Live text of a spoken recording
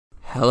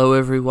Hello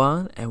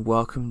everyone and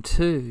welcome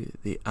to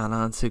the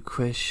Unanswered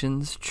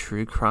Questions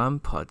True Crime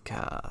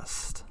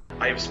Podcast.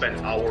 I have spent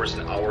hours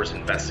and hours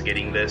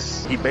investigating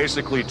this. He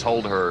basically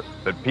told her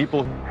that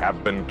people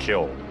have been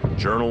killed.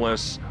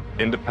 Journalists,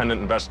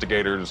 independent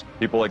investigators,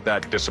 people like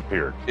that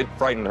disappeared. It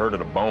frightened her to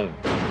the bone.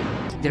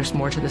 There's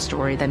more to the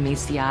story than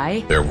meets the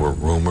eye. There were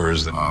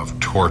rumors of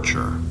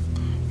torture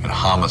and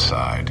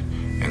homicide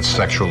and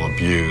sexual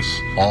abuse,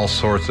 all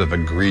sorts of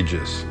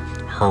egregious,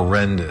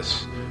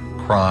 horrendous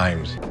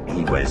crimes.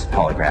 He was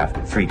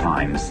polygraphed 3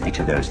 times. Each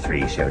of those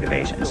 3 showed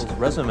evasions. His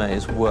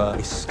resumes were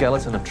a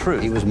skeleton of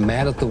truth. He was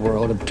mad at the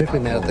world, and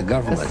particularly mad at the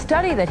government. The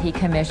study that he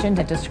commissioned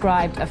had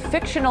described a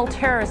fictional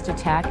terrorist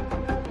attack.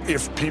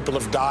 If people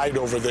have died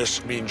over this,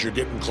 it means you're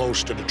getting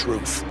close to the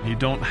truth. You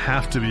don't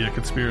have to be a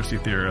conspiracy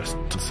theorist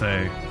to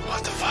say,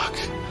 what the fuck?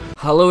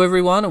 Hello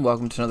everyone and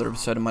welcome to another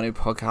episode of my new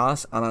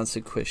podcast,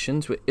 Unanswered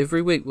Questions, where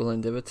every week we'll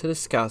endeavour to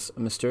discuss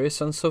a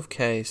mysterious unsolved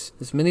case,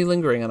 as many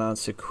lingering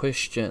unanswered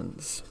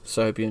questions.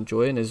 So I hope you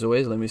enjoy, and as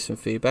always, leave me some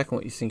feedback on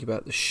what you think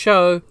about the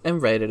show, and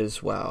rate it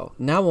as well.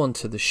 Now on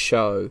to the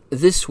show.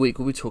 This week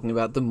we'll be talking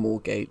about the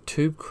Moorgate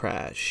tube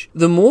crash.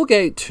 The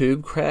Moorgate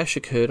tube crash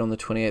occurred on the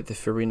 28th of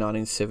February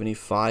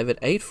 1975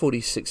 at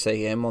 8:46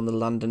 a.m. on the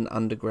London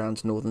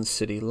Underground's Northern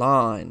City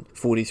line.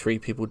 43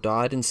 people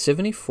died and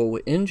 74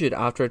 were injured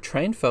after a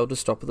train failed to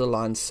stop at the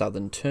line's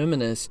southern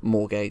terminus,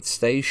 Moorgate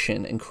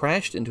Station, and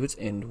crashed into its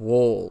end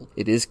wall.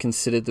 It is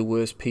considered the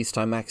worst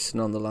peacetime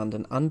accident on the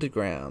London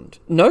Underground.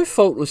 No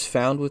fault was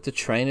found with the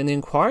train, and the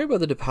inquiry by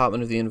the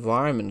Department of the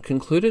Environment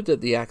concluded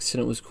that the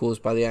accident was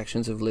caused by the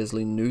actions of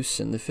Leslie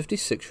Newson, the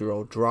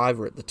 56-year-old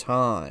driver at the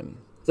time.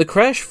 The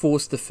crash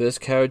forced the first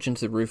carriage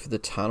into the roof of the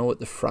tunnel at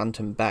the front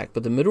and back,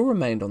 but the middle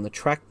remained on the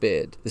track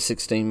bed. The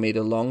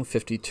 16-metre-long,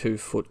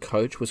 52-foot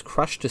coach was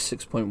crushed to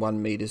 6.1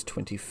 metres,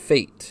 20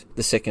 feet.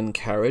 The second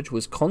carriage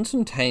was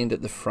contained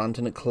at the front,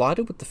 and it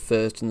collided with the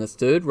first, and the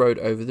third rode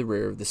over the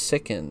rear of the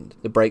second.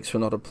 The brakes were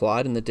not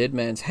applied, and the dead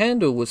man's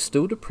handle was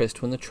still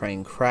depressed when the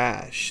train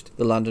crashed.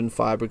 The London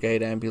Fire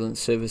Brigade Ambulance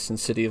Service and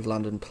City of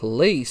London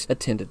Police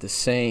attended the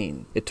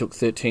scene. It took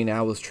 13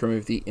 hours to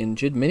remove the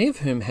injured, many of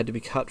whom had to be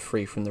cut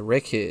free from the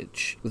wreckage.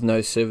 With no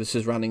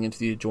services running into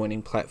the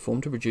adjoining platform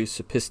to produce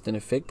a piston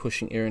effect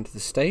pushing air into the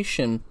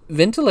station,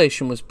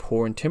 ventilation was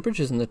poor and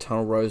temperatures in the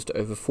tunnel rose to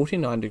over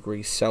 49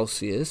 degrees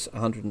Celsius,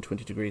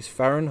 120 degrees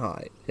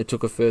Fahrenheit. It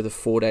took a further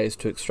 4 days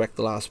to extract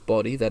the last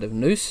body, that of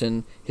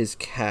Newson. His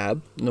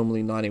cab,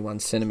 normally 91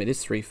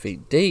 centimetres, 3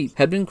 feet deep,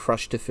 had been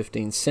crushed to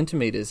 15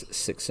 centimetres,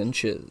 6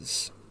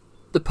 inches.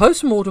 The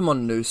post-mortem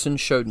on Newson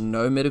showed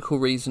no medical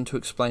reason to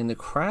explain the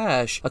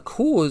crash. A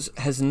cause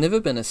has never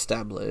been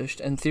established,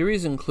 and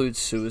theories include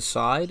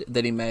suicide,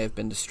 that he may have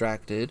been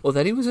distracted, or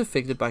that he was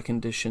affected by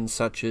conditions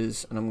such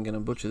as, and I'm going to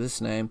butcher this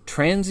name,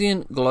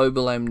 transient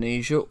global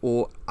amnesia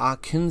or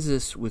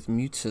Arkansas with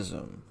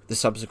mutism. The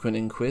subsequent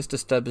inquest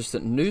established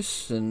that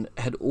Newson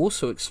had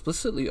also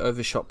explicitly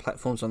overshot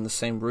platforms on the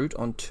same route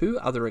on 2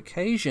 other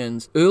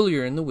occasions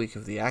earlier in the week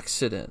of the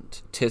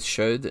accident. Tests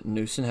showed that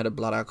Newson had a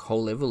blood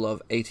alcohol level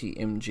of 80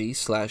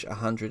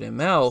 mg/100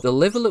 ml, the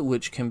level at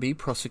which can be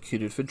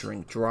prosecuted for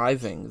drink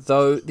driving,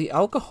 though the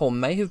alcohol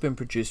may have been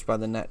produced by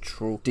the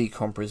natural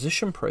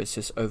decomposition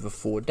process over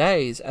 4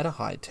 days at a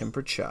high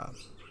temperature.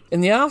 In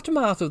the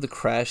aftermath of the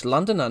crash,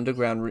 London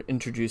Underground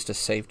introduced a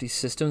safety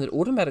system that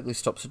automatically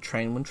stops a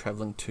train when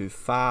travelling too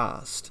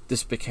fast.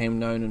 This became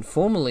known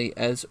informally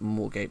as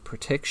Moorgate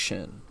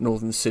Protection.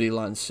 Northern City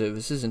Line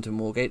services into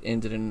Moorgate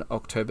ended in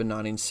October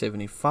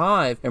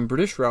 1975, and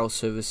British Rail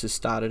services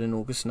started in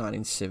August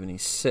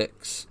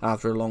 1976.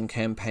 After a long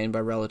campaign by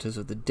relatives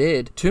of the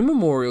dead, 2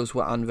 memorials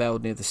were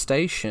unveiled near the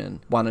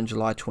station, one in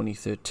July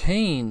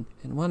 2013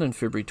 and one in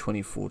February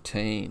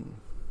 2014.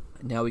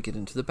 Now we get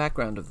into the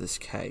background of this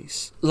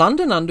case.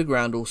 London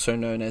Underground, also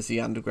known as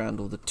the Underground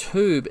or the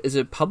Tube, is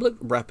a public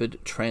rapid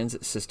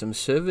transit system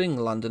serving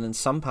London and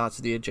some parts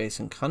of the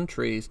adjacent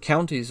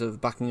counties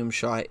of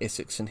Buckinghamshire,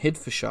 Essex and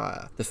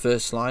Hertfordshire. The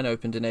first line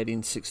opened in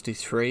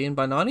 1863, and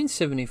by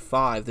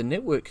 1975 the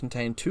network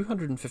contained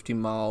 250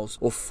 miles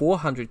or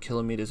 400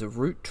 kilometres of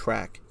route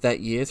track.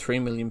 That year 3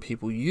 million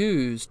people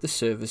used the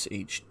service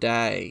each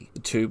day. The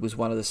Tube was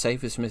one of the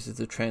safest methods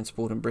of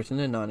transport in Britain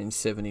in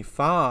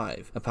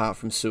 1975. Apart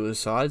from suicides,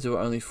 there were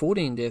only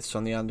 14 deaths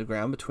on the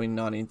Underground between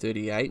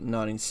 1938 and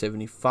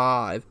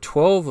 1975,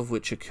 12 of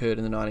which occurred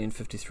in the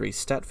 1953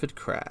 Stratford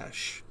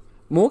crash.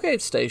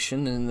 Moorgate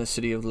Station in the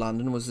City of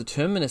London was the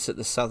terminus at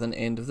the southern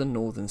end of the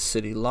Northern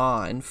City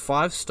line,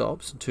 5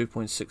 stops and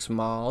 2.6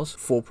 miles,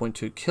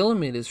 4.2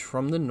 kilometres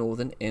from the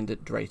northern end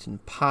at Drayton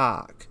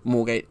Park.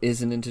 Moorgate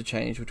is an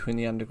interchange between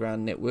the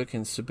Underground network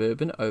and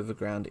suburban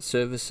overground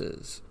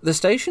services. The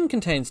station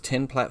contains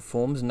 10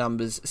 platforms,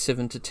 numbers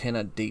 7 to 10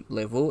 are deep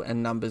level,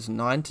 and numbers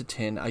 9 to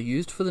 10 are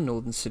used for the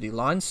Northern City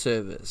line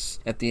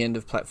service. At the end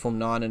of platform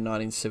 9 in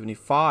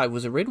 1975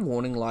 was a red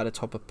warning light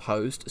atop a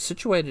post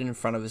situated in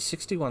front of a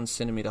 61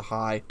 centimetre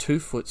high,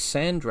 2-foot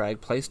sand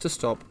drag placed to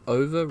stop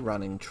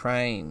overrunning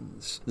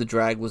trains. The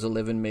drag was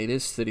 11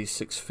 metres,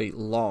 36 feet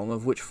long,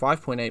 of which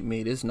 5.8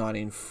 metres,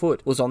 19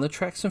 foot, was on the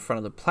tracks in front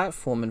of the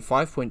platform, and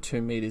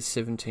 5.2 metres,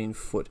 17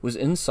 foot, was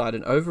inside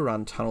an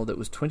overrun tunnel that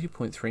was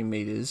 20.3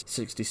 metres,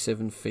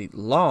 67 feet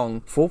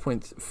long,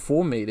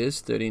 4.4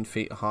 metres, 13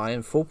 feet high,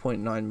 and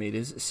 4.9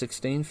 metres,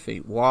 16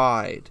 feet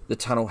wide. The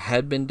tunnel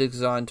had been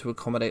designed to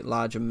accommodate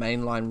larger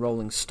mainline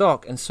rolling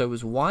stock, and so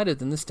was wider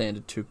than the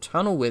standard tube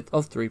tunnel width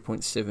of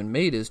 3.7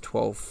 metres,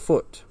 12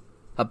 foot.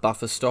 A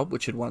buffer stop,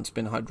 which had once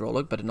been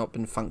hydraulic but had not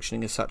been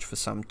functioning as such for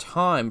some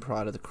time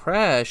prior to the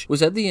crash,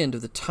 was at the end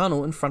of the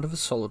tunnel in front of a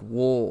solid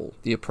wall.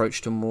 The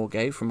approach to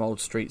Moorgate from Old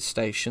Street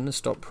Station, the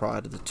stop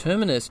prior to the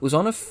terminus, was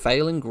on a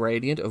failing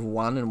gradient of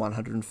 1 in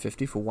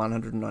 150 for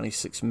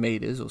 196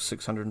 metres or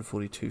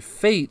 642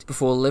 feet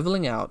before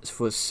levelling out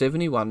for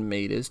 71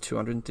 metres,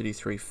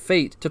 233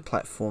 feet to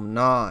platform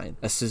 9.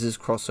 A scissors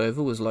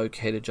crossover was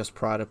located just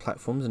prior to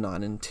platforms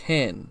 9 and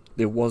 10.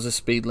 There was a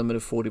speed limit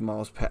of 40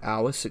 miles per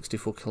hour,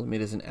 64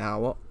 kilometres an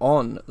hour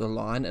on the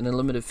line, and a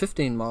limit of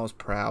 15 miles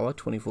per hour,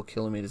 24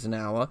 kilometres an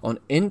hour on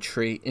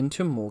entry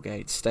into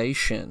Moorgate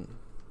Station.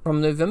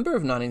 From November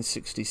of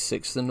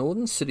 1966, the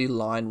Northern City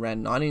Line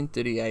ran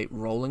 1938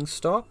 rolling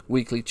stock.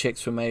 Weekly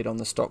checks were made on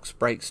the stock's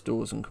brakes,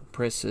 doors and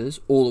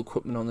compressors. All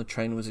equipment on the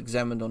train was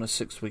examined on a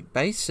 6-week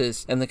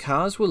basis, and the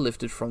cars were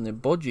lifted from their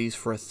bodgies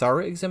for a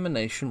thorough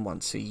examination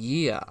once a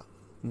year.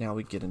 Now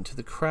we get into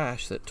the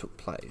crash that took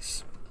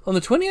place. On the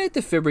 28th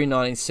of February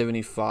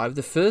 1975,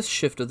 the first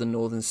shift of the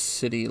Northern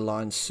City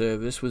Line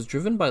service was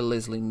driven by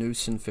Leslie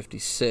Newson,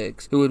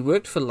 56, who had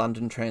worked for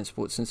London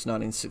Transport since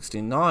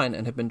 1969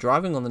 and had been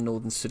driving on the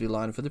Northern City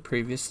Line for the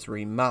previous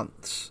 3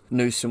 months.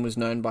 Newson was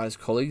known by his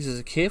colleagues as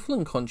a careful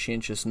and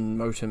conscientious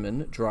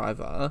motorman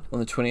driver. On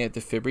the 28th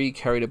of February, he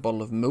carried a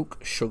bottle of milk,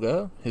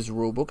 sugar, his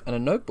rulebook, and a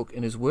notebook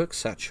in his work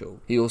satchel.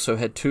 He also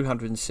had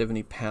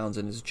 £270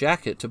 in his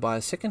jacket to buy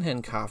a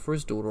second-hand car for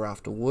his daughter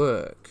after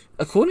work.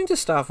 According to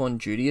staff on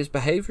duty, his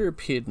behaviour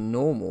appeared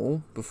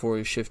normal. Before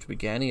his shift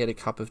began, he had a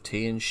cup of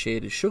tea and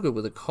shared his sugar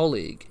with a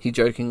colleague. He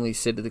jokingly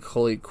said to the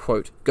colleague,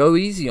 quote, "Go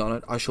easy on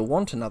it, I shall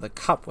want another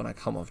cup when I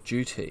come off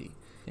duty,"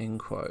 end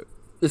quote.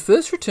 The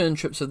first return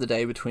trips of the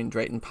day between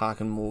Drayton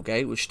Park and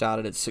Moorgate, which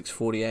started at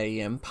 6:40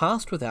 a.m,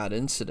 passed without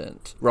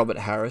incident. Robert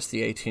Harris,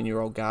 the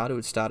 18-year-old guard who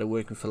had started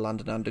working for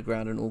London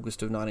Underground in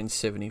August of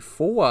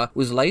 1974,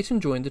 was late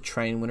and joined the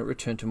train when it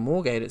returned to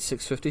Moorgate at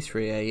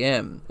 6:53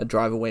 a.m. A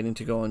driver waiting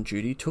to go on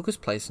duty took his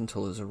place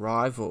until his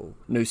arrival.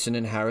 Newson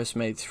and Harris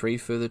made 3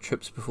 further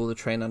trips before the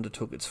train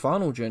undertook its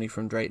final journey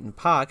from Drayton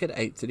Park at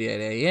 8:38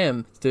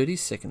 a.m, 30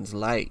 seconds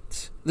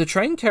late. The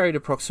train carried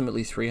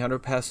approximately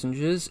 300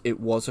 passengers. It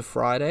was a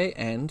Friday,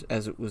 and,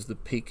 as it was the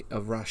peak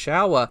of rush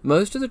hour,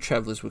 most of the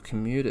travellers were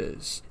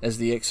commuters. As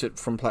the exit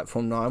from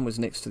Platform 9 was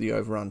next to the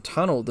overrun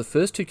tunnel, the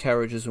first 2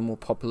 carriages were more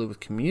popular with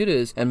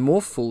commuters and more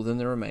full than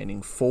the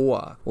remaining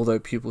 4. Although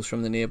pupils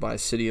from the nearby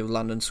City of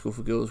London School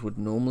for Girls would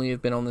normally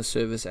have been on the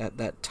service at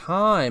that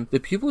time, the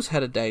pupils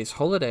had a day's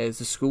holiday as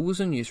the school was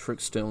in use for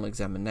external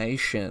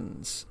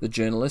examinations. The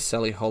journalist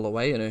Sally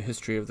Holloway, in her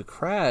history of the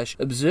crash,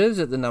 observes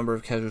that the number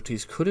of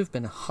casualties could have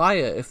been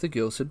higher if the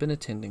girls had been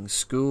attending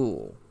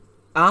school.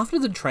 After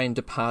the train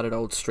departed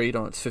Old Street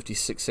on its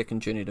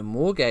 56-second journey to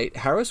Moorgate,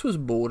 Harris was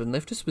bored and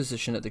left his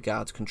position at the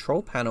guard's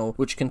control panel,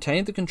 which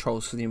contained the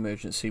controls for the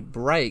emergency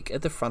brake,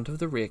 at the front of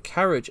the rear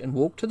carriage, and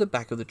walked to the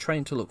back of the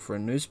train to look for a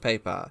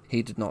newspaper.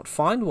 He did not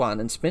find one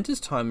and spent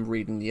his time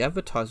reading the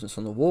advertisements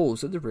on the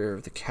walls at the rear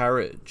of the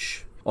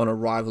carriage. On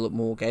arrival at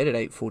Moorgate at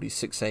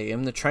 8:46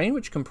 a.m, the train,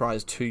 which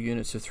comprised 2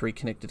 units of 3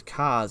 connected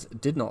cars,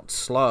 did not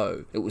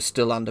slow. It was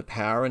still under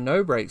power and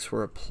no brakes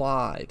were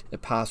applied.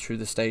 It passed through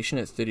the station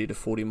at 30 to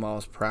 40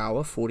 miles per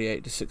hour,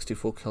 48 to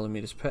 64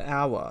 kilometres per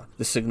hour.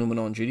 The signalman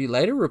on duty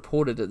later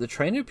reported that the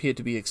train appeared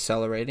to be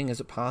accelerating as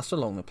it passed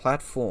along the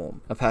platform.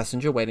 A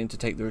passenger waiting to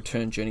take the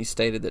return journey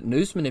stated that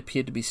newsmen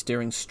appeared to be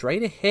steering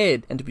straight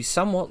ahead and to be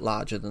somewhat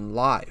larger than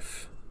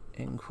life.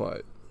 End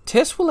quote.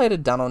 Tests were later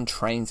done on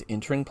trains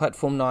entering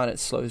Platform 9 at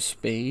slow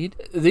speed.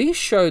 These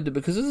showed that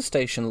because of the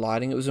station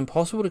lighting, it was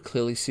impossible to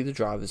clearly see the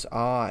driver's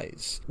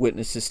eyes.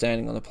 Witnesses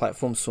standing on the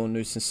platform saw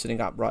Newson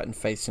sitting upright and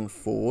facing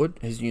forward,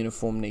 his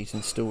uniform neat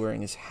and still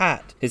wearing his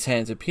hat. His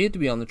hands appeared to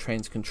be on the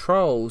train's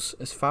controls,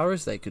 as far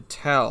as they could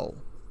tell.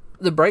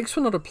 The brakes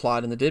were not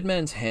applied and the dead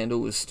man's handle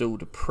was still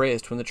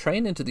depressed when the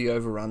train entered the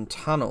overrun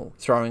tunnel,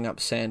 throwing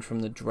up sand from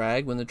the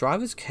drag when the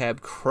driver's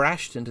cab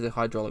crashed into the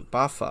hydraulic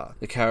buffer.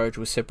 The carriage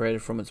was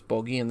separated from its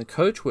bogie and the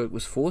coachwork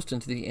was forced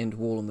into the end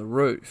wall on the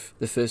roof.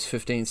 The first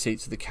 15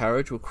 seats of the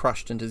carriage were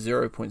crushed into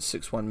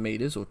 0.61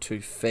 metres or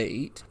 2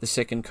 feet. The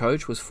second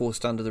coach was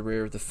forced under the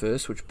rear of the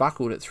first, which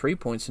buckled at 3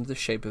 points into the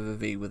shape of a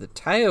V with a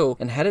tail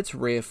and had its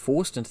rear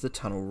forced into the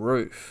tunnel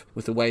roof.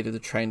 With the weight of the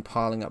train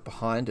piling up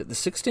behind it, the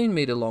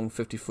 16-metre long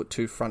 50-foot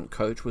 2 front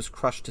coach was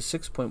crushed to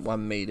 6.1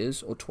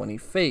 metres or 20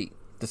 feet.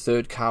 The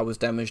third car was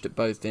damaged at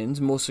both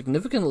ends, more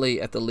significantly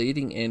at the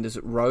leading end as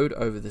it rode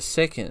over the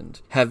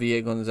second.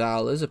 Javier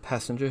Gonzalez, a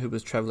passenger who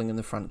was travelling in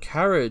the front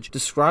carriage,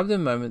 described the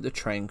moment the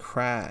train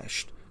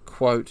crashed.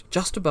 Quote,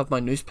 "Just above my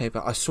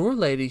newspaper, I saw a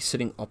lady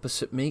sitting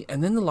opposite me,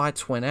 and then the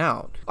lights went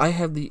out. I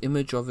have the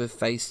image of her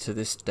face to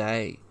this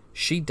day.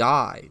 She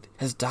died.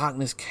 As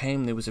darkness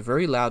came, there was a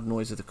very loud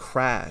noise of the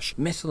crash,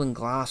 metal and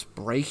glass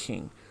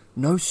breaking.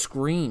 No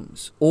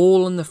screams,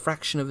 all in the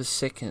fraction of a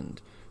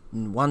second.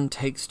 And 1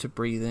 takes to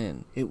breathe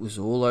in. It was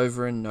all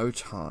over in no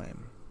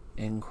time."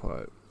 End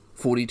quote.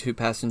 42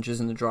 passengers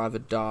and the driver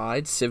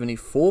died.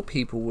 74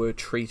 people were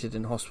treated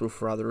in hospital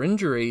for other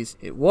injuries.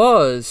 It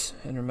was,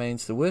 and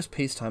remains, the worst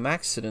peacetime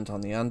accident on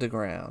the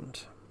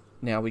Underground.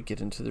 Now we get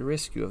into the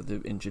rescue of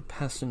the injured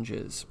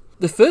passengers.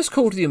 The first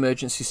call to the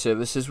emergency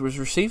services was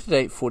received at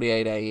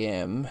 8:48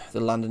 a.m. The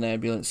London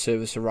Ambulance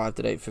Service arrived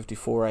at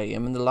 8:54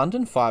 a.m. and the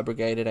London Fire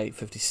Brigade at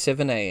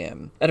 8:57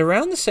 a.m. At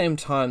around the same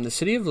time, the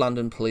City of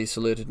London Police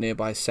alerted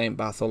nearby St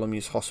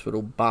Bartholomew's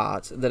Hospital,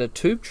 BART, that a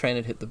tube train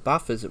had hit the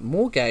buffers at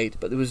Moorgate,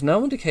 but there was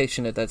no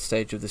indication at that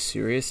stage of the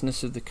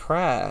seriousness of the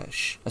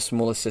crash. A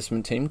small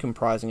assessment team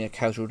comprising a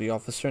casualty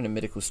officer and a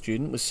medical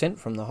student was sent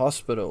from the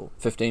hospital.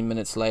 15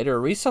 minutes later, a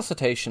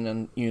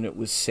resuscitation unit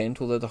was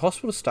sent, although the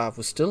hospital staff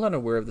was still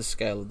unaware of the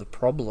scale of the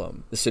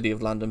problem. The City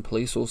of London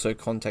Police also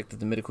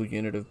contacted the medical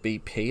unit of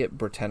BP at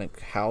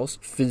Britannic House,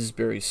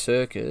 Finsbury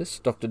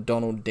Circus. Dr.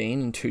 Donald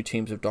Dean and 2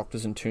 teams of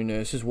doctors and 2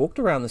 nurses walked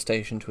around the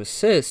station to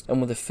assist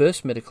and were the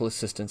first medical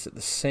assistants at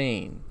the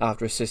scene.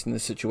 After assessing the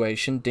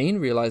situation, Dean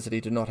realised that he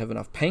did not have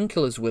enough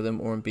painkillers with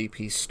him or in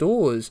BP's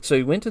stores, so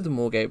he went to the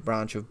Moorgate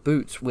branch of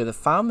Boots, where the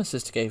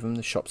pharmacist gave him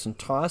the shop's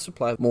entire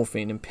supply of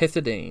morphine and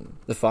pethidine.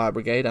 The fire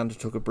brigade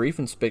undertook a brief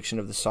inspection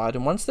of the site,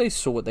 and once they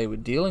saw what they were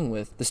dealing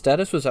with, the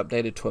status was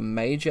updated to a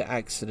major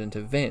accident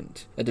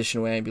event.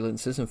 Additional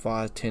ambulances and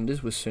fire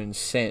tenders were soon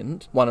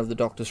sent. One of the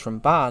doctors from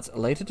BART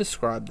later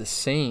described the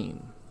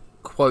scene.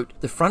 Quote,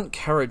 "The front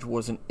carriage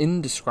was an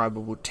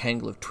indescribable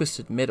tangle of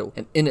twisted metal,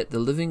 and in it the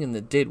living and the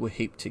dead were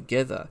heaped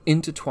together,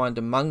 intertwined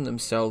among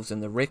themselves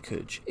in the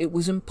wreckage. It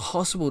was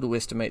impossible to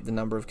estimate the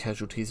number of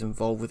casualties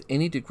involved with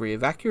any degree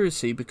of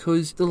accuracy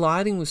because the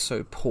lighting was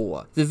so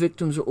poor. The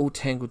victims were all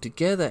tangled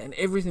together, and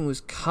everything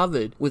was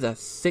covered with a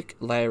thick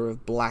layer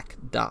of black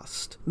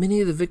dust.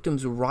 Many of the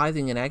victims were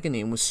writhing in agony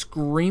and were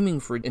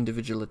screaming for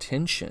individual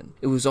attention.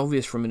 It was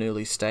obvious from an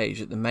early stage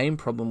that the main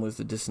problem was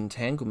the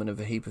disentanglement of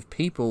a heap of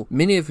people,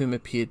 many of whom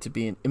appeared to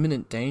be in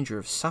imminent danger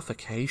of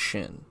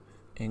suffocation."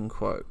 End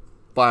quote.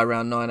 By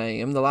around 9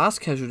 a.m, the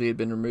last casualty had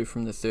been removed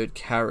from the third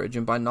carriage,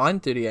 and by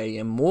 9:30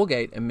 a.m,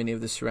 Moorgate and many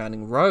of the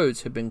surrounding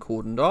roads had been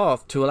cordoned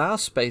off to allow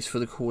space for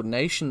the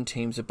coordination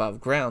teams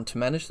above ground to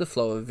manage the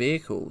flow of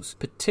vehicles,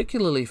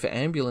 particularly for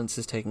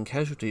ambulances taking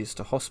casualties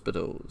to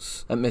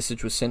hospitals. A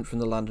message was sent from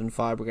the London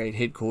Fire Brigade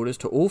headquarters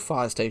to all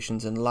fire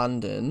stations in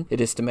London.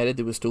 It estimated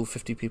there were still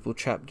 50 people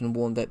trapped and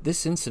warned that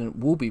this incident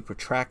will be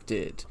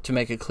protracted. To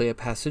make a clear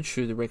passage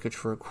through the wreckage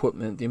for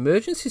equipment, the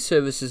emergency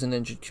services and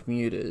injured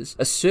commuters,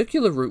 a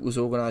circular route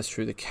was organised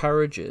through the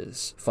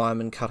carriages.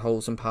 Firemen cut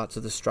holes in parts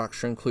of the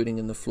structure, including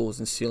in the floors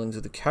and ceilings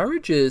of the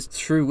carriages,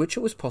 through which it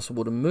was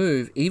possible to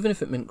move, even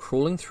if it meant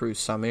crawling through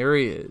some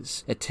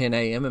areas. At 10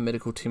 a.m, a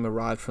medical team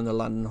arrived from the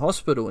London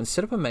hospital and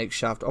set up a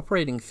makeshift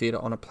operating theatre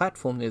on a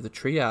platform near the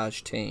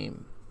triage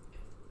team.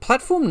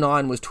 Platform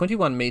 9 was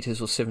 21 metres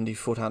or 70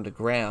 foot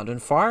underground,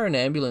 and fire and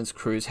ambulance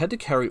crews had to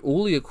carry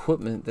all the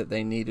equipment that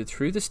they needed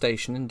through the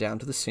station and down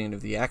to the scene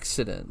of the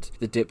accident.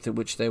 The depth at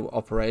which they were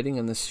operating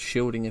and the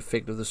shielding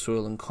effect of the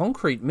soil and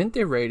concrete meant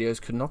their radios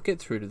could not get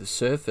through to the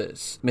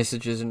surface.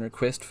 Messages and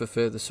requests for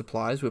further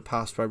supplies were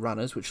passed by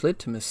runners, which led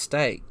to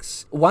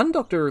mistakes. One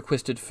doctor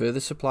requested further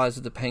supplies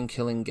of the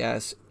pain-killing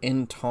gas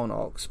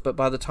Entonox, but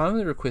by the time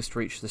the request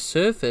reached the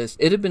surface,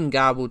 it had been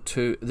garbled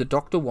to "the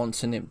doctor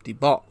wants an empty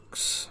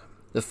box."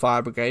 The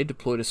fire brigade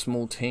deployed a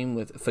small team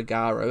with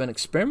Figaro, an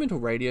experimental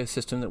radio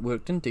system that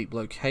worked in deep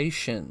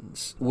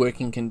locations.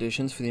 Working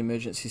conditions for the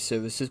emergency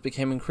services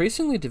became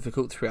increasingly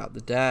difficult throughout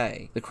the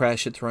day. The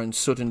crash had thrown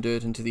soot and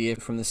dirt into the air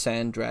from the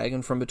sand drag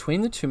and from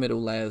between the 2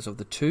 middle layers of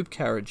the tube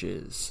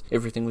carriages.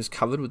 Everything was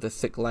covered with a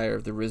thick layer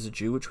of the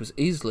residue, which was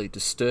easily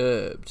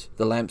disturbed.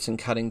 The lamps and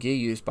cutting gear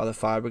used by the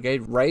fire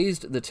brigade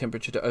raised the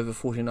temperature to over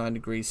 49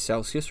 degrees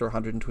Celsius or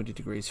 120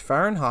 degrees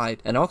Fahrenheit,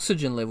 and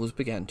oxygen levels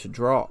began to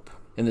drop.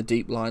 In the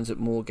deep lines at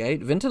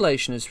Moorgate,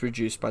 ventilation is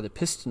reduced by the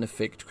piston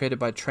effect created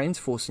by trains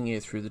forcing air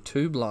through the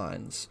tube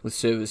lines. With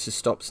services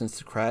stopped since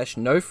the crash,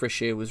 no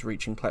fresh air was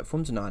reaching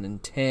platforms 9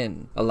 and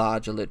 10. A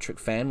large electric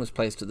fan was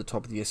placed at the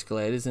top of the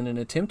escalators in an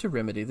attempt to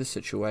remedy the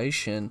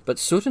situation, but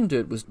soot and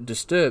dirt was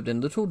disturbed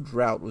and little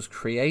drought was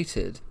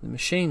created. The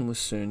machine was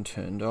soon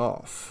turned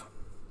off.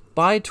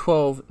 By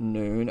 12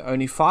 noon,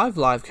 only 5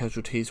 live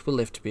casualties were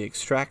left to be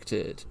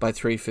extracted. By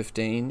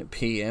 3:15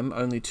 p.m,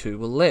 only 2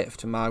 were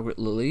left: Margaret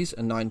Lillies,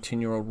 a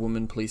 19-year-old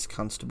woman police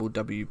constable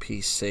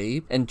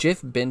WPC, and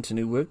Jeff Benton,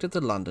 who worked at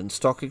the London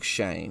Stock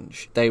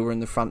Exchange. They were in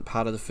the front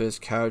part of the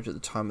first carriage at the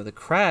time of the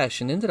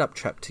crash and ended up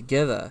trapped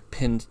together,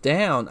 pinned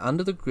down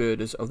under the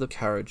girders of the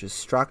carriage's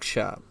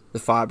structure. The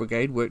fire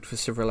brigade worked for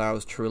several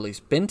hours to release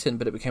Benton,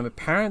 but it became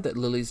apparent that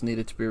Lily's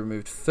needed to be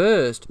removed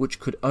first, which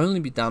could only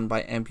be done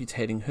by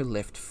amputating her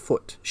left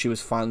foot. She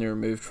was finally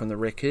removed from the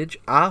wreckage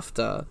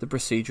after the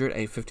procedure at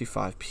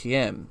 8:55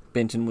 p.m.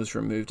 Benton was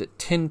removed at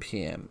 10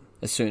 p.m.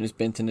 As soon as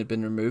Benton had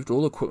been removed,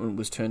 all equipment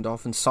was turned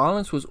off and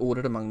silence was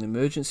ordered among the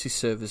emergency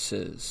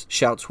services.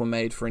 Shouts were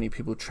made for any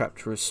people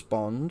trapped to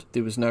respond.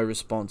 There was no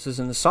responses,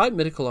 and the site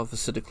medical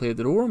officer declared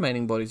that all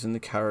remaining bodies in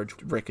the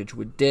wreckage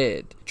were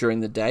dead.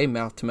 During the day,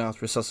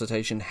 mouth-to-mouth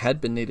resuscitation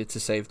had been needed to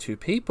save 2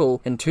 people,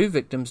 and 2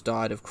 victims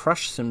died of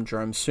crush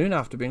syndrome soon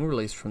after being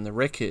released from the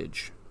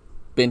wreckage.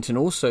 Benton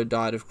also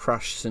died of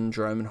crush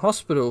syndrome in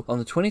hospital on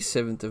the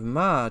 27th of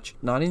March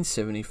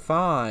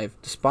 1975,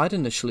 despite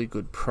initially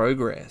good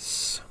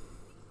progress.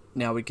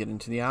 Now we get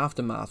into the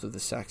aftermath of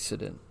this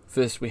accident.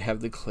 First we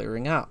have the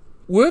clearing up.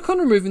 Work on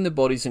removing the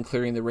bodies and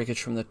clearing the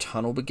wreckage from the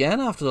tunnel began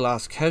after the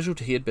last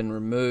casualty had been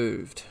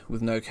removed.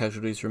 With no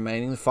casualties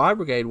remaining, the fire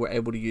brigade were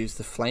able to use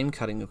the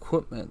flame-cutting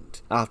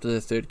equipment. After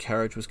the third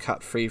carriage was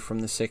cut free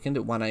from the second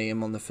at 1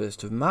 a.m. on the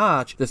 1st of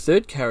March, the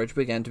third carriage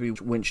began to be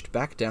winched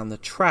back down the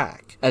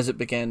track. As it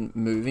began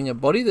moving, a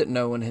body that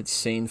no one had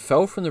seen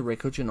fell from the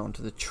wreckage and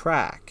onto the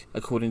track.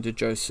 According to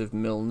Joseph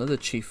Milner, the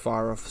chief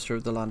fire officer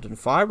of the London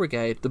Fire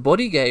Brigade, the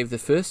body gave the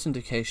first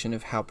indication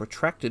of how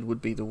protracted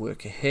would be the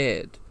work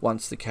ahead.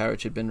 Once the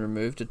carriage had been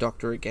removed, a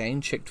doctor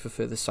again checked for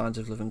further signs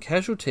of living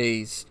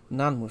casualties.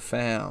 None were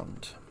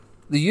found.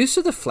 The use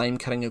of the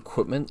flame-cutting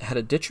equipment had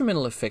a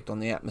detrimental effect on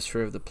the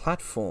atmosphere of the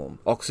platform.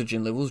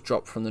 Oxygen levels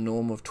dropped from the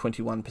norm of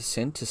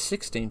 21% to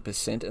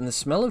 16%, and the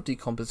smell of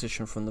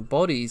decomposition from the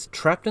bodies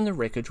trapped in the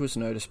wreckage was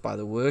noticed by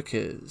the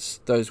workers.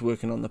 Those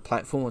working on the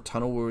platform or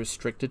tunnel were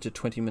restricted to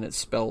 20-minute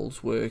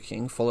spells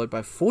working, followed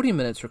by 40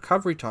 minutes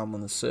recovery time on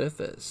the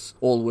surface.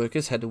 All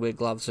workers had to wear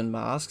gloves and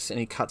masks,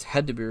 any cuts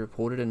had to be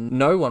reported, and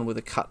no one with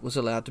a cut was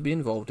allowed to be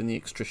involved in the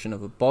extraction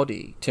of a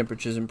body.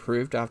 Temperatures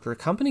improved after a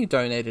company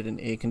donated an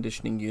air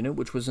conditioning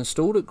unit which was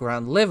installed at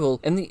ground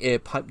level and the air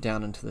piped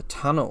down into the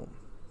tunnel.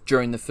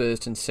 During the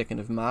 1st and 2nd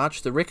of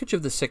March, the wreckage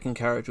of the second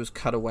carriage was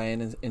cut away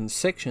in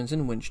sections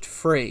and winched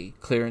free.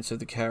 Clearance of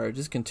the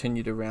carriages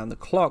continued around the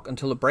clock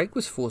until a break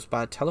was forced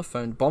by a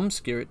telephone bomb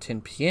scare at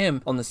 10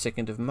 p.m. on the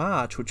 2nd of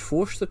March, which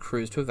forced the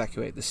crews to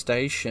evacuate the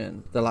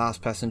station. The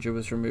last passenger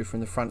was removed from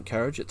the front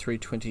carriage at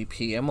 3:20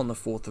 p.m. on the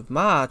 4th of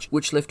March,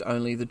 which left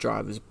only the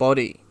driver's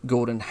body.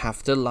 Gordon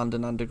Hafter,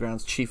 London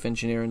Underground's chief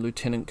engineer, and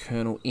Lieutenant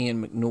Colonel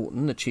Ian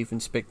McNaughton, the chief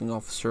inspecting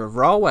officer of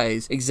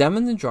railways,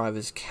 examined the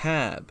driver's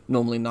cab.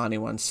 Normally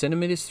 91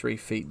 centimetres, 3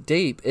 feet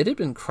deep, it had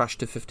been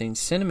crushed to 15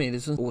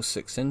 centimetres or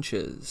 6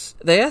 inches.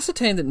 They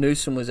ascertained that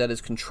Newson was at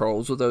his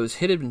controls, although his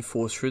head had been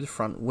forced through the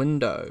front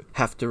window.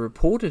 Hafter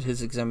reported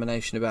his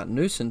examination about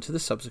Newson to the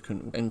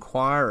subsequent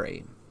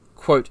inquiry.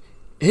 Quote,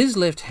 his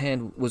left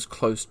hand was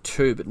close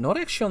to, but not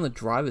actually on the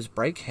driver's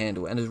brake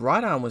handle, and his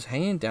right arm was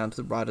hanging down to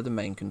the right of the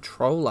main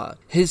controller.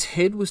 His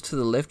head was to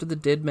the left of the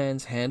dead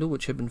man's handle,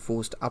 which had been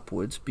forced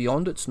upwards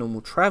beyond its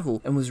normal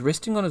travel, and was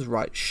resting on his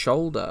right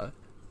shoulder.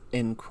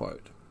 End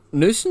quote.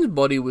 Newson's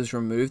body was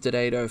removed at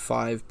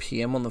 8:05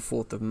 p.m. on the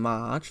 4th of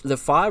March. The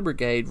fire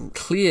brigade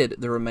cleared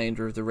the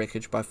remainder of the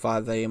wreckage by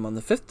 5 a.m. on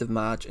the 5th of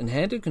March and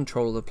handed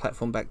control of the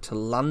platform back to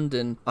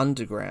London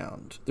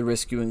Underground. The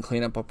rescue and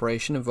cleanup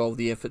operation involved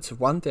the efforts of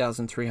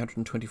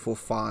 1,324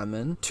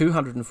 firemen,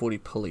 240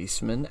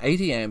 policemen,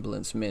 80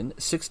 ambulance men,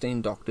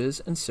 16 doctors,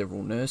 and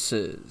several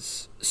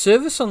nurses.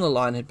 Service on the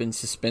line had been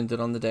suspended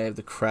on the day of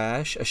the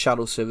crash. A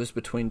shuttle service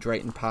between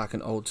Drayton Park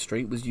and Old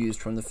Street was used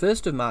from the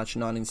 1st of March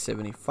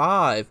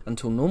 1975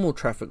 until normal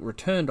traffic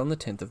returned on the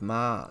 10th of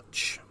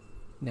March.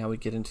 Now we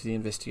get into the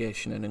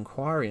investigation and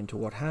inquiry into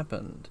what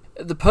happened.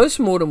 The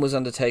post-mortem was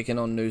undertaken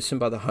on Newson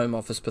by the Home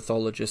Office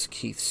pathologist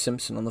Keith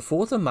Simpson on the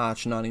 4th of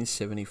March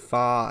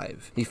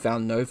 1975. He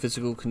found no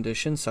physical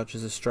conditions such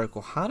as a stroke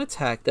or heart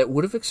attack that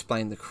would have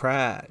explained the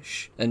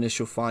crash.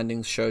 Initial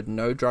findings showed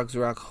no drugs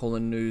or alcohol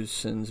in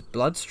Newson's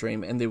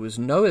bloodstream, and there was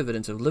no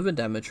evidence of liver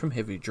damage from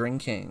heavy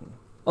drinking.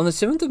 On the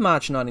 7th of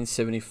March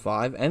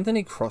 1975,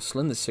 Anthony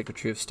Crosland, the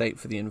Secretary of State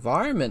for the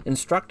Environment,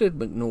 instructed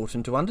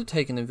McNaughton to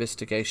undertake an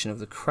investigation of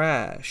the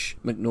crash.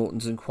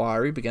 McNaughton's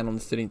inquiry began on the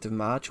 13th of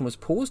March and was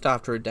paused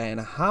after a day and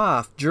a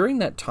half. During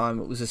that time,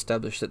 it was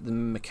established that the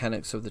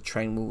mechanics of the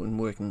train were in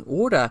working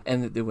order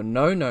and that there were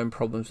no known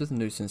problems with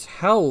Newson's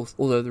health,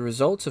 although the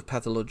results of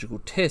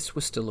pathological tests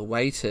were still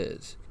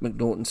awaited.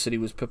 McNaughton said he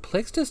was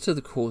perplexed as to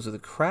the cause of the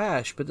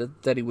crash, but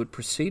that he would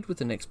proceed with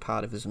the next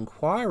part of his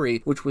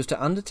inquiry, which was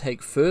to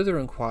undertake further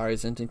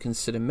inquiries and to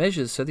consider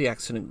measures so the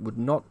accident would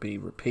not be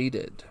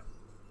repeated.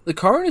 The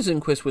coroner's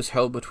inquest was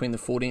held between the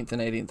 14th and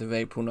 18th of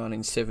April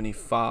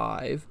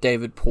 1975.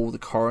 David Paul, the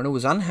coroner,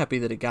 was unhappy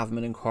that a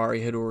government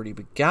inquiry had already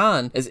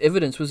begun, as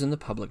evidence was in the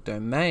public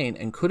domain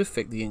and could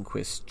affect the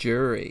inquest's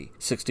jury.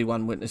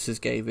 61 witnesses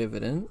gave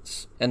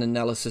evidence. An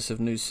analysis of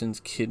Newson's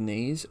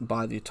kidneys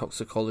by the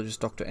toxicologist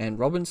Dr. Anne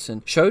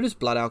Robinson showed his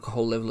blood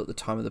alcohol level at the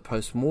time of the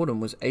post-mortem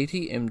was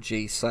 80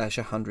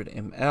 mg/100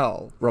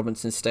 ml.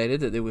 Robinson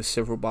stated that there were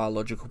several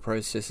biological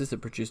processes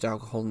that produced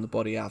alcohol in the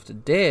body after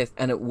death,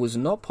 and it was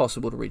not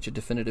possible to reach a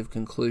definitive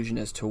conclusion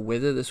as to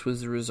whether this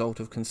was the result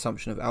of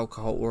consumption of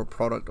alcohol or a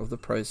product of the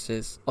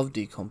process of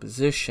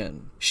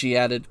decomposition. She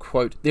added,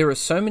 quote, "There are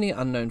so many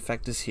unknown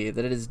factors here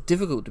that it is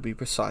difficult to be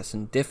precise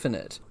and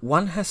definite.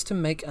 One has to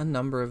make a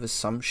number of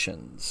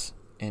assumptions,"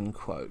 end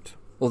quote.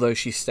 Although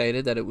she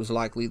stated that it was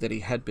likely that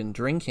he had been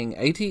drinking,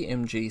 80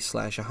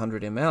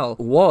 mg/100 ml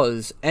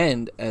was,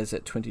 and as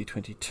at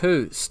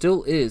 2022,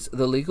 still is,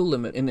 the legal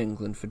limit in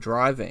England for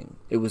driving.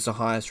 It was the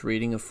highest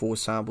reading of 4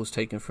 samples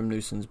taken from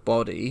Newson's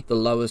body. The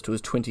lowest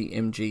was 20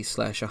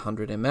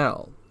 mg/100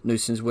 ml.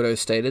 Newson's widow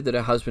stated that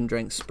her husband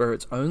drank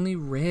spirits only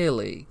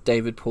rarely.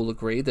 David Paul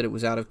agreed that it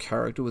was out of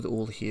character with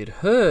all he had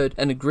heard,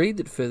 and agreed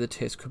that further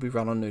tests could be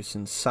run on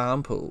Newson's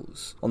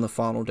samples. On the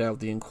final day of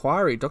the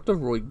inquiry, Dr.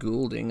 Roy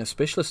Goulding, a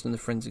specialist in the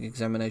forensic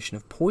examination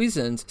of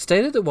poisons,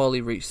 stated that while he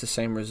reached the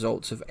same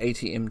results of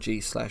 80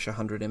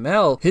 mg/100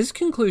 ml, his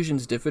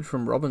conclusions differed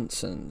from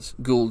Robinson's.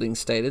 Goulding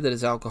stated that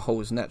as alcohol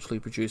was naturally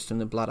produced in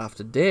the blood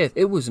after death,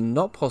 it was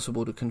not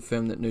possible to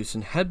confirm that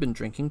Newson had been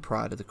drinking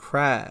prior to the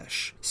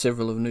crash.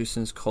 Several of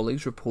Newson's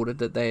colleagues reported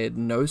that they had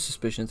no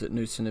suspicions that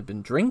Newson had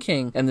been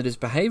drinking and that his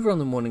behaviour on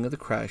the morning of the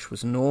crash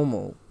was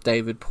normal.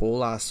 David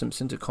Paul asked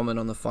Simpson to comment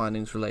on the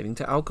findings relating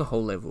to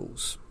alcohol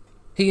levels.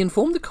 He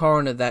informed the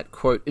coroner that,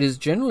 quote, "It is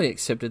generally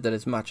accepted that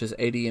as much as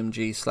 80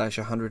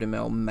 mg/100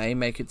 ml may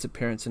make its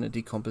appearance in a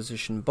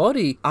decomposition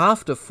body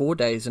after 4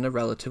 days in a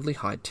relatively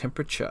high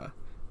temperature,"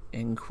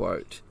 end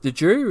quote. The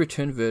jury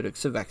returned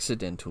verdicts of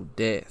accidental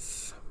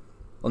death.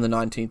 On the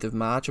 19th of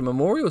March, a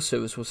memorial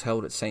service was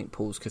held at St.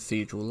 Paul's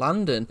Cathedral,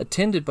 London,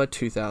 attended by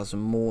 2,000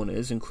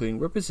 mourners, including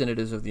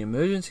representatives of the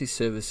emergency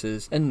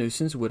services and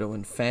Newson's widow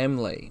and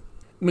family.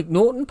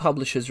 McNaughton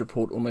published his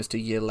report almost a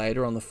year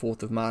later on the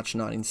 4th of March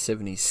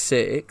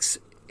 1976.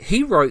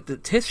 He wrote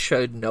that tests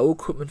showed no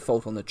equipment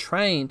fault on the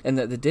train and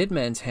that the dead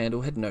man's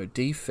handle had no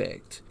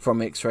defect.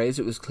 From x-rays,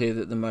 it was clear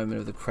that at the moment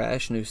of the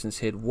crash, Newson's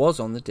head was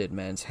on the dead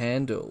man's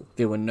handle.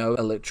 There were no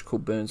electrical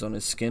burns on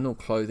his skin or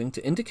clothing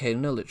to indicate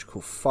an electrical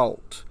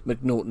fault.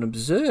 McNaughton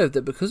observed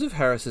that because of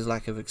Harris's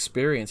lack of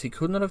experience, he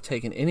could not have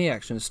taken any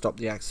action to stop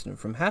the accident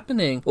from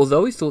happening,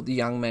 although he thought the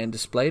young man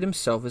displayed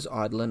himself as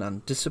idle and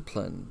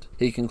undisciplined.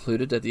 He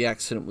concluded that the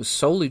accident was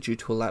solely due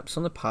to a lapse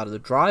on the part of the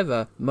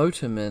driver,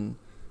 motorman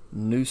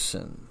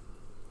Newson.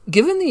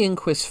 Given the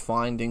inquest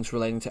findings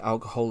relating to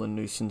alcohol in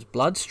Newson's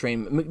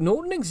bloodstream,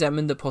 McNaughton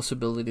examined the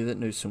possibility that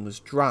Newson was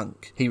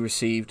drunk. He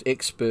received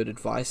expert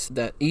advice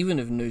that even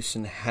if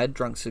Newson had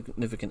drunk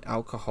significant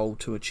alcohol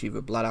to achieve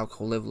a blood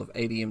alcohol level of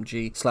 80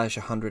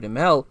 mg/100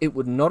 ml, it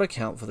would not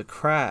account for the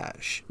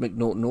crash.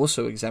 McNaughton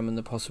also examined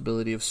the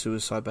possibility of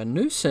suicide by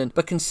Newson,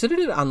 but considered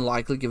it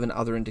unlikely given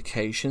other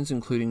indications,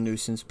 including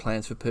Newson's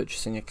plans for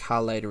purchasing a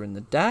car later in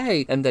the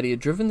day, and that he had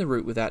driven the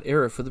route without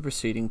error for the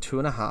preceding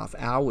 2.5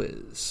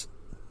 hours.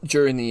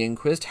 During the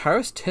inquest,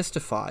 Harris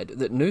testified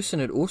that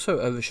Newson had also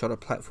overshot a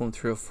platform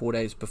 3 or 4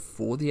 days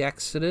before the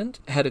accident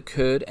had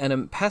occurred, and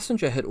a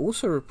passenger had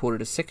also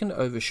reported a second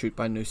overshoot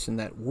by Newson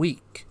that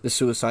week. The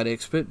suicide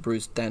expert,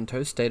 Bruce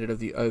Danto, stated of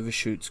the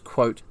overshoots,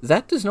 quote,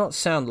 "That does not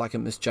sound like a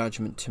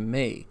misjudgment to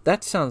me.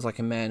 That sounds like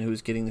a man who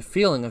is getting the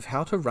feeling of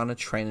how to run a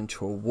train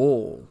into a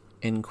wall,"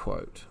 end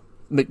quote.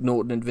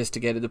 McNaughton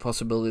investigated the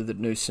possibility that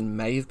Newson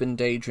may have been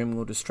daydreaming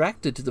or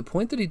distracted to the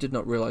point that he did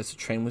not realise the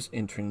train was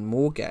entering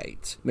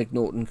Moorgate.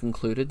 McNaughton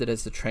concluded that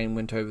as the train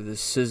went over the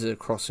scissor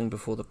crossing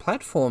before the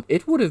platform,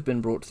 it would have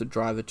been brought the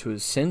driver to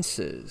his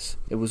senses.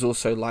 It was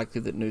also likely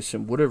that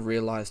Newson would have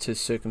realised his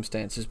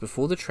circumstances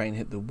before the train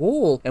hit the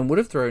wall and would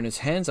have thrown his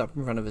hands up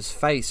in front of his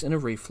face in a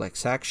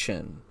reflex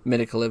action.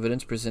 Medical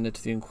evidence presented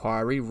to the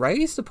inquiry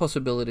raised the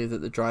possibility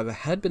that the driver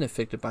had been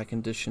affected by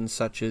conditions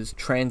such as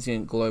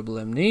transient global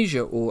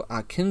amnesia or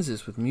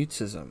Arkansas with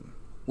mutism,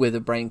 where the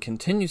brain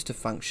continues to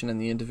function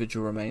and the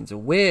individual remains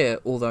aware,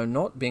 although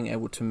not being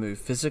able to move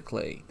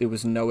physically. There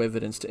was no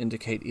evidence to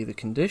indicate either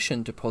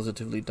condition. To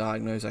positively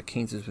diagnose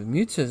Arkansas with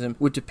mutism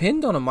would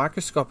depend on a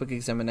microscopic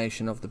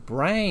examination of the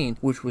brain,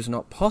 which was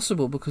not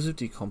possible because of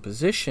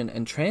decomposition,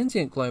 and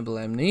transient global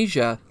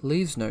amnesia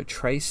leaves no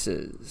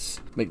traces.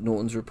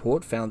 McNaughton's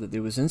report found that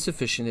there was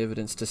insufficient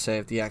evidence to say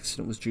if the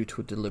accident was due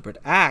to a deliberate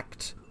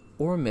act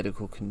or a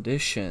medical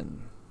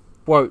condition.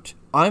 Quote,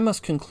 "I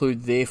must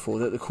conclude, therefore,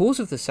 that the cause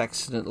of this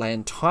accident lay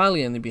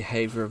entirely in the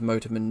behaviour of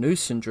motorman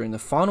Newson during the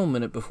final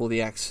minute before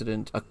the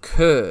accident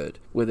occurred.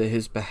 Whether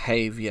his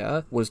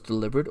behaviour was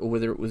deliberate or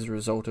whether it was the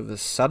result of a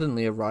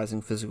suddenly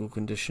arising physical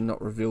condition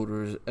not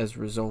revealed as a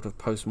result of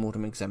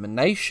post-mortem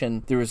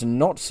examination, there is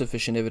not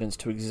sufficient evidence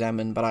to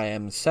examine, but I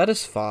am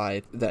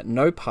satisfied that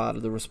no part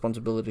of the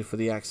responsibility for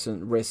the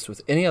accident rests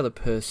with any other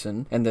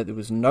person, and that there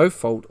was no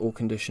fault or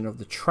condition of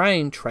the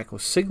train, track or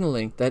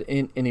signalling that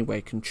in any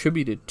way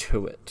contributed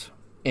to it."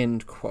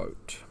 End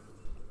quote.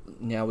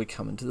 Now we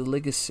come into the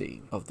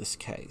legacy of this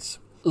case.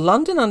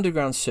 London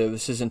Underground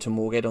services into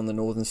Moorgate on the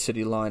Northern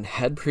City Line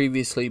had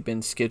previously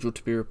been scheduled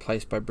to be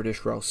replaced by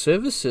British Rail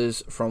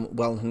services from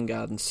Welwyn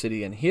Garden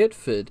City and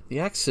Hertford. The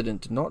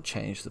accident did not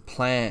change the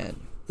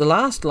plan. The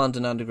last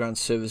London Underground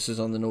services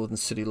on the Northern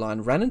City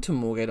Line ran into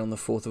Moorgate on the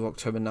 4th of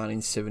October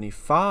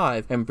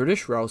 1975, and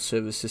British Rail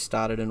services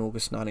started in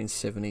August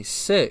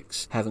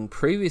 1976, having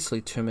previously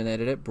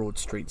terminated at Broad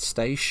Street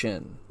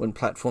Station. When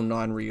Platform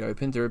 9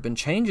 reopened, there had been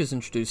changes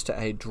introduced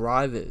to aid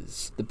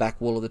drivers. The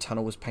back wall of the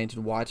tunnel was painted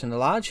white, and a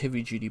large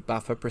heavy-duty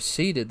buffer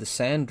preceded the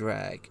sand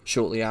drag.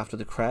 Shortly after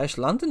the crash,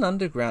 London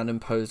Underground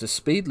imposed a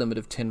speed limit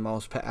of 10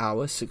 miles per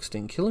hour,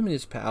 16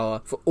 kilometres per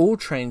hour, for all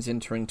trains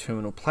entering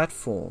terminal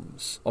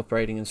platforms.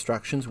 Operating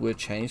instructions were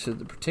changed so that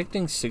the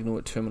protecting signal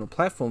at terminal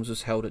platforms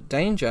was held at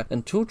danger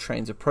until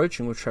trains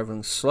approaching were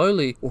travelling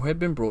slowly or had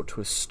been brought to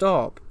a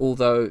stop,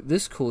 although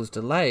this caused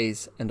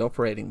delays and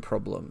operating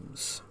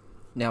problems.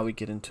 Now we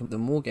get into the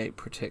Moorgate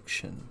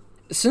protection.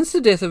 Since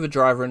the death of a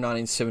driver in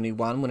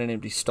 1971 when an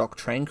empty stock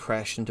train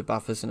crashed into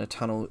buffers in a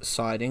tunnel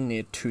siding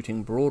near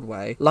Tooting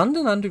Broadway,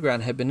 London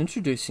Underground had been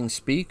introducing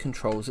speed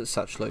controls at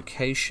such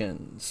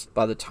locations.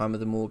 By the time of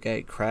the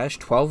Moorgate crash,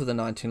 12 of the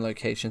 19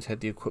 locations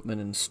had the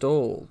equipment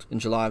installed. In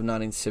July of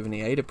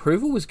 1978,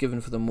 approval was given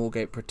for the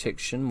Moorgate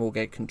Protection,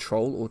 Moorgate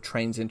Control, or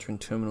Trains Entering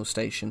Terminal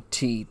Station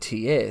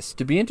TTS,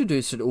 to be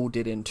introduced at all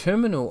dead-end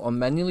terminal on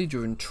manually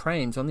driven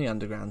trains on the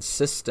Underground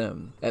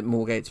system. At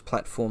Moorgate's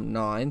Platform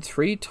 9,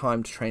 3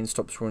 timed train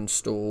stops were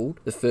installed,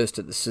 the first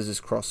at the Scissors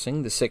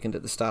Crossing, the second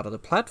at the start of the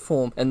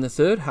platform, and the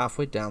third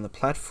halfway down the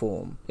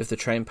platform. If the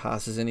train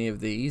passes any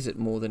of these at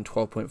more than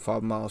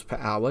 12.5 miles per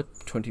hour,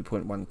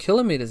 20.1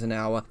 kilometres an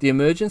hour, the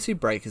emergency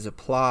brake is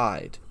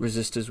applied.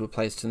 Resistors were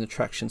placed in the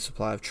traction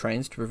supply of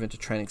trains to prevent a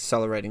train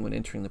accelerating when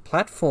entering the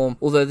platform,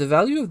 although the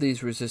value of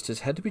these resistors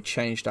had to be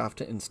changed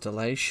after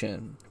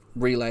installation.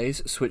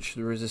 Relays switched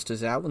the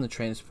resistors out when the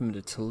train is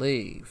permitted to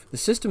leave. The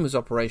system was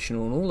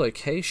operational in all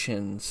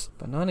locations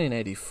by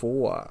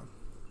 1984.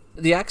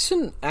 The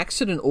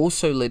accident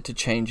also led to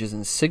changes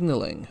in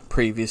signalling.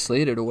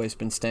 Previously, it had always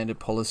been standard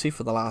policy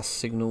for the last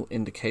signal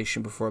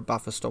indication before a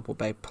buffer stop or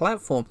bay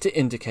platform to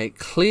indicate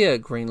clear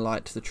green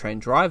light to the train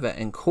driver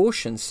and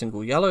caution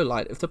single yellow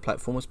light if the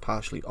platform was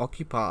partially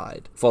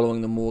occupied.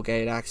 Following the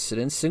Moorgate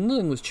accident,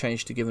 signalling was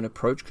changed to give an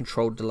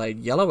approach-controlled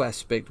delayed yellow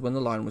aspect when the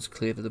line was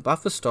clear to the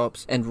buffer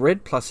stops, and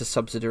red plus a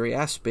subsidiary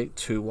aspect,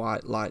 2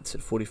 white lights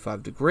at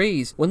 45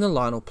 degrees, when the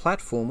line or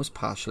platform was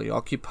partially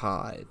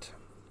occupied.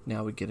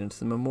 Now we get into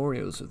the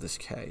memorials of this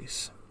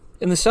case.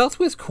 In the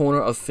southwest corner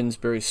of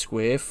Finsbury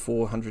Square,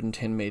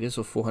 410 metres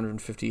or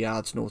 450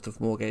 yards north of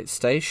Moorgate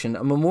Station,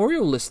 a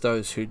memorial lists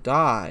those who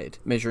died.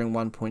 Measuring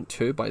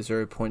 1.2 by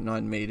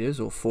 0.9 metres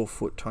or 4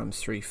 foot times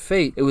 3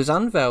 feet, it was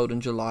unveiled in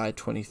July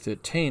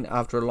 2013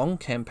 after a long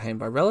campaign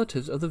by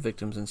relatives of the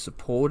victims and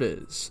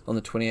supporters. On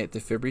the 28th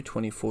of February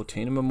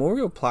 2014, a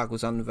memorial plaque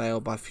was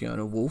unveiled by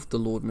Fiona Woolf, the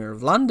Lord Mayor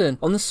of London,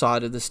 on the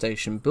side of the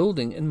station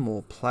building in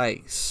Moore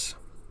Place.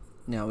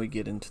 Now we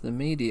get into the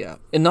media.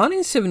 In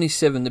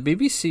 1977, the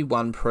BBC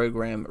One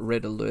programme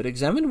Red Alert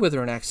examined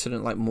whether an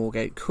accident like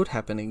Moorgate could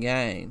happen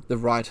again. The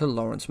writer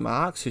Lawrence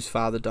Marks, whose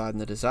father died in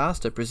the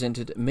disaster,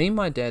 presented Me,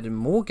 My Dad and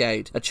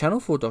Moorgate, a Channel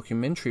 4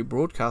 documentary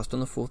broadcast on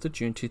the 4th of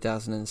June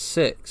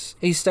 2006.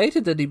 He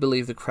stated that he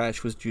believed the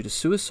crash was due to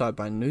suicide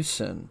by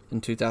Newson.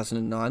 In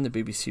 2009, the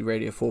BBC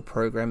Radio 4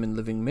 programme In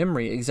Living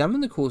Memory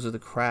examined the cause of the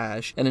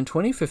crash, and in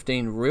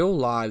 2015, Real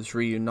Lives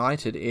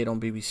Reunited, aired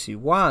on BBC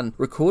One,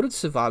 recorded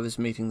survivors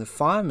meeting the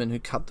firemen who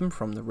cut them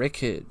from the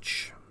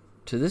wreckage.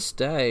 To this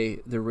day,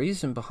 the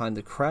reason behind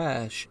the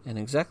crash and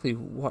exactly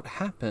what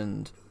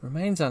happened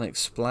remains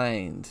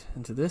unexplained,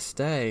 and to this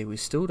day we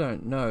still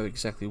don't know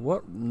exactly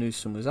what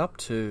Newsom was up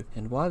to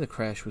and why the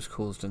crash was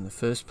caused in the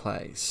first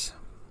place.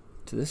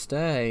 To this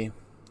day,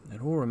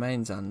 it all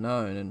remains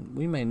unknown, and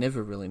we may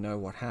never really know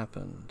what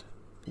happened.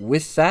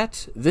 With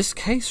that, this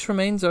case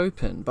remains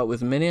open, but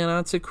with many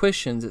unanswered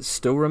questions that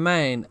still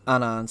remain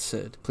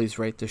unanswered. Please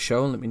rate the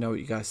show and let me know what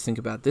you guys think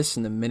about this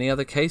and the many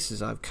other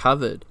cases I've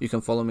covered. You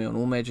can follow me on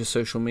all major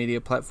social media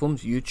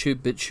platforms, YouTube,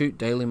 BitChute,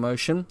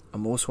 Dailymotion.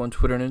 I'm also on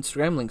Twitter and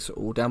Instagram, links are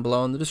all down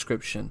below in the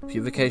description. If you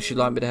have a case you'd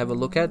like me to have a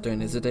look at,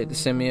 don't hesitate to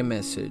send me a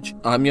message.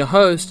 I'm your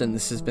host, and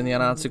this has been the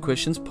Unanswered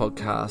Questions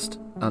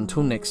podcast.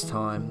 Until next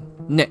time.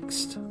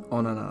 Next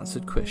on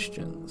Unanswered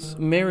Questions.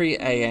 Mary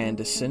A.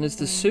 Anderson is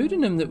the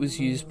pseudonym that was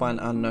used by an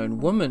unknown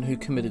woman who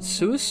committed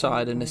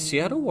suicide in a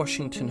Seattle,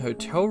 Washington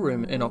hotel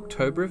room in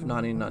October of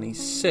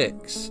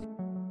 1996.